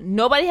out.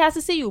 Nobody has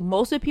to see you.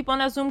 Most of the people on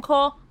that Zoom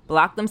call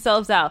block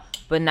themselves out,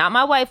 but not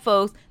my white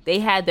folks. They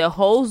had their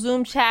whole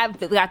Zoom chat.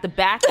 They got the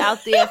back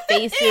out there,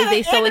 faces.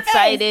 They so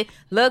excited.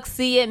 Look,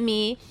 see at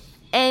me.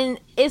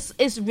 And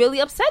it's really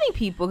upsetting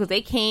people because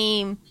they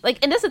came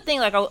and that's the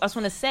thing. I just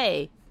want to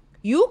say,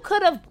 you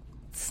could have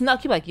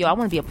snuck. You're like, yo, I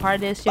want to be a part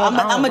of this. Yo, I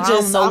don't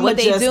know what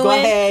they doing. Go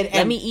ahead and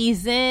let me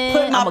ease in.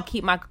 I'm gonna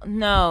keep my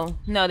no.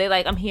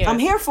 They I'm here. I'm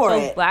here for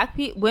it. Black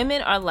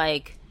women are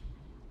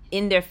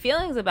in their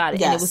feelings about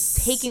it, and it was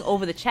taking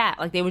over the chat.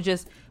 They were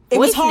just. It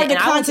was hard to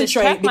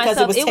concentrate because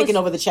it was taking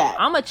over the chat.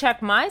 I'm gonna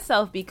check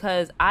myself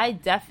because I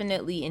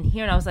definitely in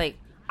here, and I was like,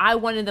 I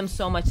wanted them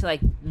so much to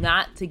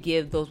not to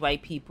give those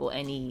white people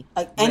any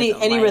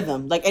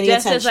rhythm, any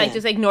just attention.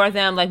 Just ignore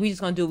them. We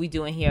just gonna do what we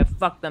doing here.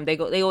 Fuck them. They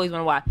always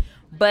want to watch.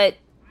 But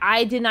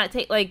I did not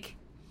take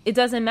it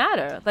doesn't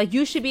matter.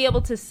 You should be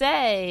able to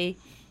say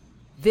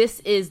this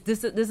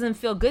doesn't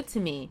feel good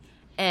to me.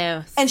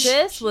 And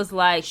sis was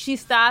she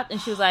stopped and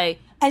she was like.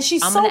 And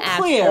she's I'm so gonna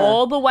clear. Ask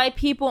all the white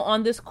people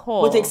on this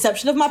call, with the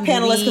exception of my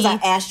panelists, because I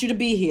asked you to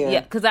be here. Yeah,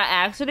 because I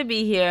asked her to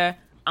be here.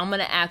 I'm going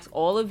to ask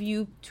all of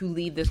you to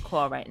leave this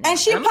call right now. And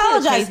she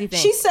apologized.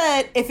 She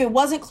said, if it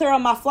wasn't clear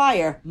on my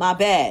flyer, my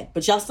bad.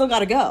 But y'all still got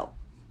to go.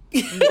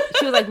 She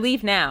was like,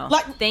 leave now.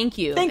 Thank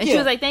you. She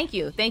was like, thank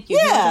you. Yeah. If you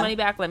want your money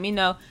back, let me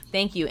know.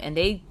 Thank you. And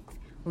they,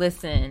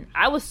 listen,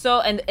 I was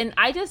so, and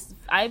I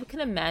can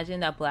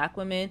imagine that black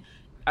women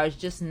are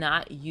just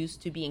not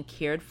used to being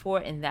cared for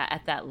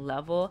at that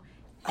level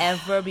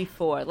ever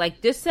before.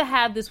 Just to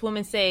have this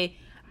woman say,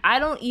 I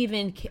don't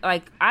even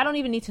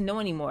need to know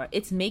anymore.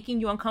 It's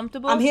making you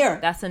uncomfortable. I'm here.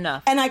 That's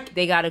enough. And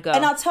they gotta go.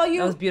 And I'll tell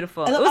you, that was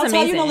beautiful. And it was I'll amazing.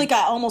 tell you, Malik,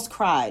 I almost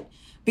cried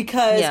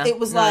because it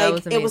was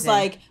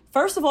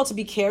first of all, to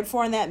be cared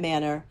for in that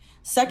manner.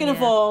 Second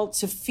of all,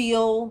 to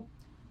feel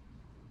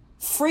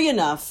free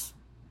enough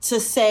to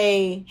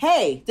say,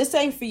 "Hey, this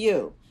ain't for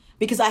you,"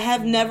 because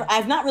I've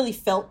not really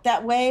felt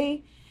that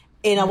way.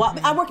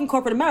 I work in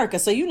corporate America,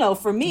 so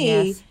for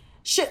me,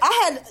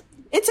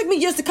 it took me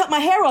years to cut my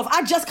hair off.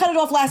 I just cut it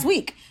off last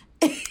week.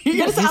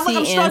 You understand?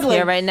 I'm struggling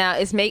here right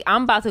now.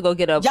 I'm about to go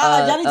get a.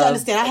 Y'all need to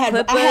understand. I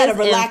had a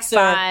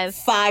relaxer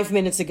 5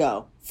 minutes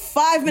ago.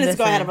 5 minutes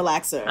ago, I had a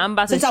relaxer. I'm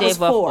about to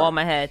shave off all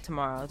my head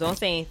tomorrow. Don't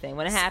say anything.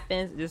 When it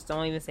happens, just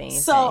don't even say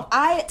anything. So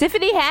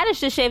Tiffany Haddish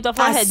just shaved off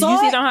her head. Did you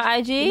see it on her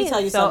IG? Let me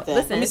tell you something.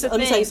 Listen, let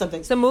me tell you something.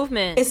 It's a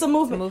movement. It's a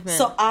movement.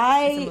 So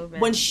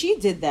when she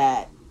did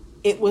that,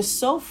 it was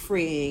so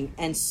freeing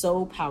and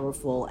so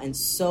powerful and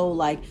so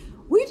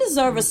we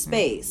deserve a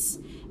space.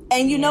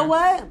 And you know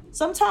what?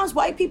 Sometimes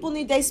white people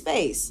need their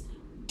space.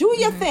 Do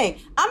your thing.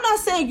 I'm not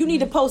saying you need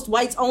to post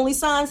whites only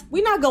signs.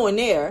 We're not going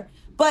there.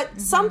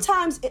 But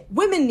sometimes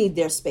women need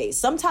their space.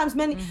 Sometimes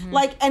men,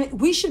 and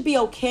we should be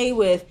okay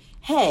with,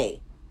 hey,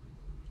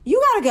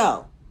 you gotta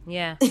go.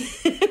 Yeah.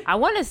 I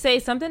want to say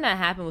something that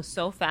happened was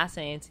so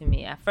fascinating to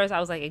me. At first I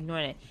was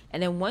ignoring it.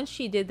 And then once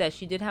she did that,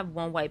 she did have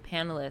one white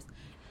panelist.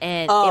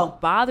 And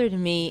it bothered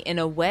me in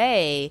a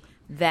way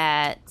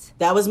that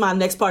was my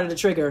next part of the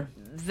trigger.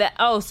 Sorry.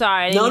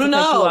 I didn't mean to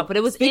cut you off, but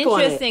it was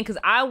interesting because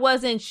I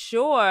wasn't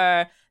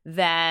sure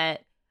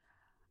that,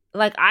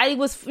 I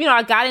was,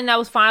 I got in, I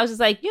was fine. I was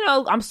just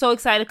I'm so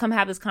excited to come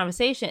have this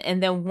conversation.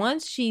 And then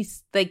once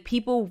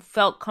people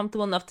felt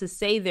comfortable enough to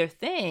say their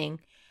thing,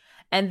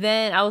 and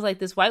then I was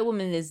this white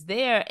woman is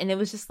there, and it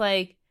was just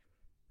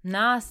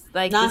nah,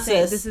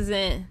 this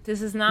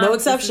is not. No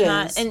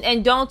exceptions.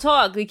 And don't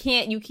talk. You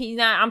can't,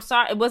 I'm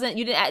sorry. It wasn't,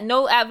 you didn't add,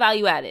 no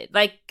value added.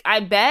 I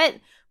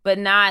bet, but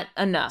not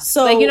enough.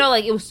 So,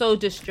 it was so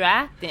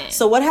distracting.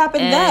 So what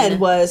happened then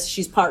was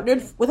she's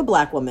partnered with a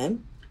black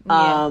woman,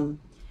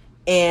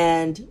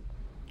 and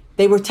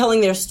they were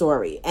telling their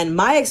story. And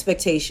my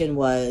expectation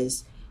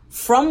was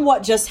from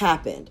what just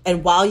happened,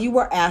 and while you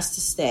were asked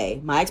to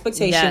stay, my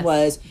expectation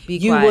was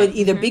you quiet. would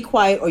either be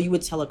quiet or you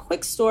would tell a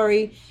quick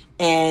story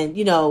and,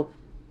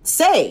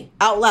 say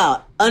out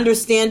loud,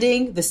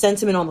 understanding the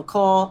sentiment on the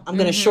call. I'm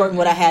going to shorten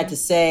what I had to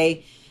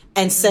say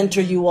and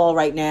center you all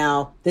right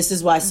now. This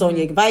is why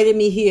Sonya invited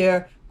me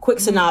here. Quick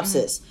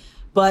synopsis.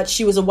 But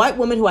she was a white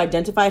woman who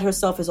identified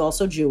herself as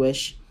also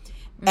Jewish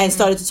and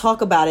started to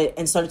talk about it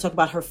and started to talk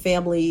about her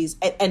families.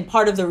 And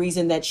part of the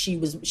reason that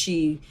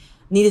she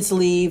needed to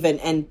leave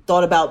and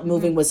thought about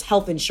moving was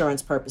health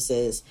insurance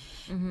purposes,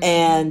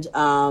 and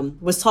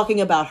was talking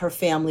about her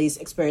family's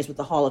experience with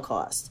the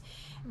Holocaust.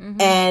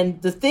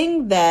 And the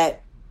thing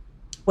that,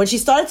 when she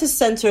started to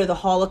center the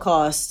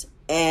Holocaust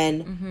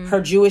and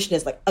her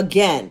Jewishness, like,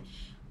 again,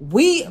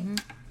 we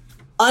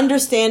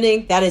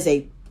understanding that is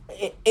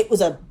it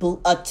was a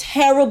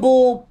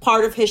terrible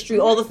part of history,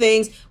 all the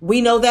things,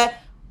 we know that.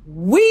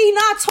 We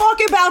not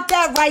talking about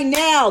that right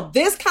now.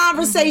 This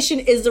conversation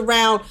is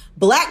around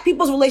Black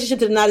people's relationship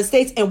to the United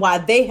States and why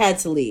they had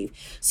to leave.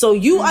 So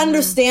you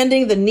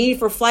understanding the need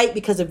for flight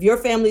because of your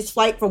family's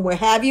flight from where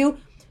have you,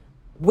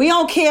 we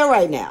don't care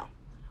right now.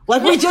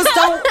 Like, we just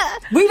don't,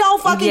 we don't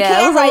fucking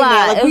care right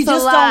now. Like, we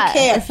just don't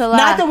care.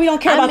 Not that we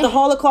don't care about the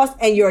Holocaust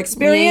and your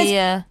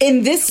experience.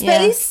 In this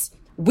space,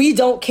 we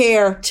don't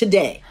care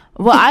today.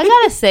 Well, I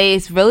gotta say,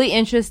 it's really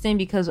interesting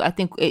because I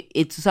think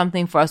it's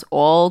something for us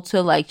all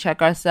to, like,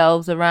 check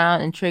ourselves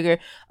around and trigger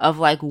of,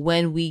 like,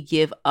 when we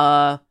give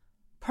a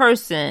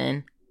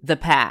person the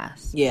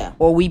pass. Yeah.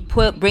 Or we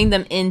bring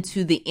them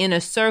into the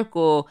inner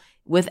circle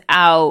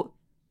without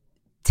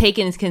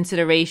taking into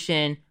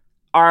consideration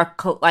our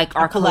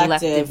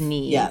collective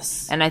needs.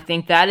 Yes. And I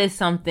think that is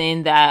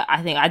something that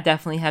I think I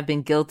definitely have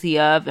been guilty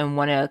of and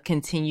want to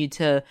continue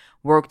to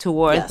work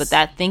towards. Yes. But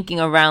that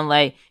thinking around,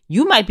 like,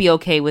 you might be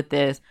okay with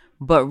this,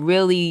 but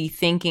really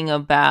thinking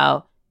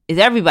about, is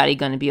everybody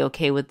going to be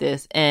okay with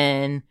this?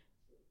 And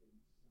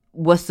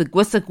what's the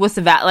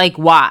like,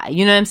 why?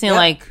 You know what I'm saying? Yep.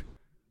 Like,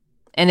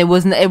 and it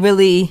wasn't, it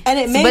really, and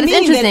it made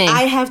me that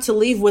I have to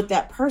leave with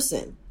that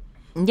person.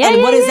 Yeah.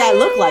 And what does that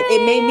look like?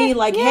 It made me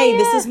like, hey,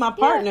 this is my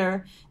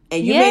partner,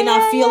 and you may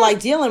not feel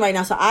like dealing right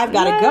now, so I've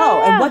got to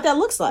go. And what that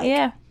looks like.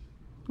 Yeah.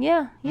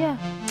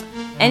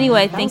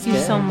 Anyway, thank you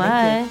so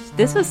much.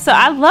 This was so,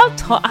 I love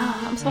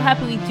I'm so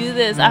happy we do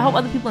this. I hope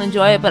other people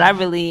enjoy it, but I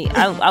just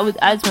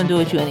want to do it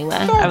with you anyway.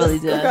 I really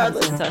do.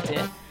 Regardless. I talk to you.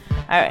 All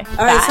right.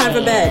 All right, it's time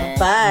for bed.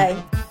 Bye.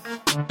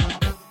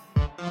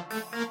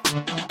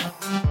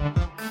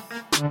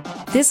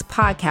 This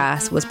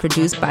podcast was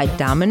produced by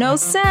Domino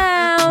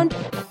Sound.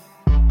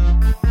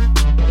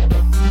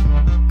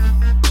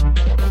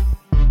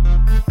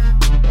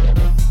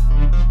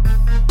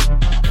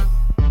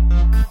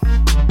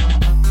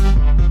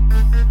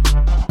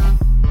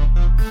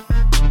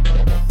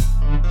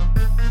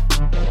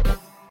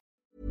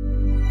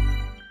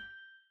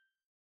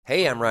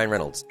 Hey, I'm Ryan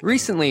Reynolds.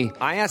 Recently,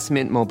 I asked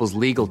Mint Mobile's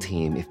legal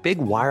team if big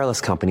wireless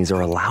companies are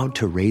allowed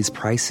to raise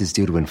prices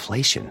due to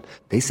inflation.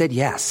 They said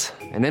yes.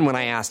 And then when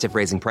I asked if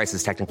raising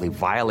prices technically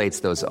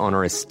violates those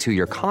onerous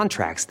 2-year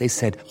contracts, they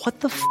said,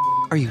 "What the f***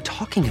 are you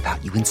talking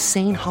about, you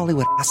insane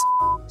Hollywood ass?"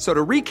 So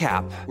to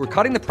recap, we're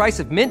cutting the price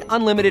of Mint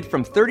Unlimited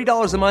from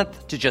 $30 a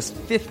month to just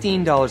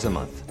 $15 a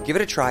month. Give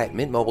it a try at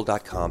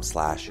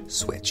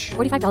mintmobile.com/switch.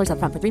 $45 up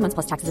front for 3 months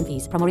plus taxes and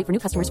fees. Promo rate for new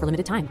customers for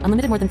limited time.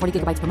 Unlimited more than 40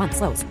 gigabytes per month.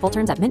 Slows full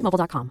terms at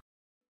mintmobile.com.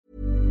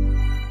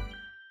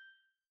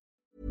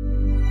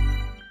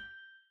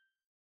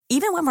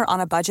 Even when we're on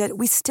a budget,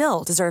 we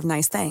still deserve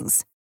nice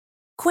things.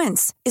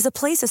 Quince is a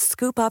place to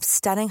scoop up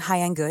stunning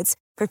high-end goods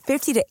for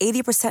 50 to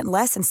 80%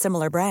 less than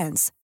similar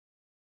brands.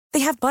 They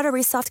have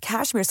buttery soft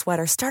cashmere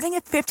sweaters starting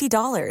at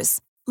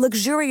 $50,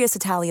 luxurious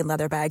Italian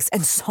leather bags,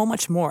 and so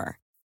much more.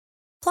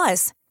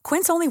 Plus,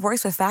 Quince only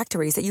works with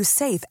factories that use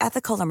safe,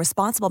 ethical, and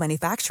responsible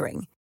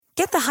manufacturing.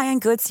 Get the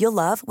high-end goods you'll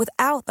love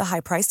without the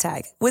high price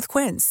tag with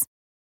Quince.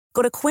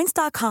 Go to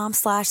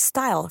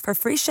quince.com/style for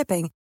free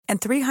shipping and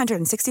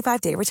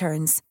 365-day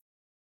returns.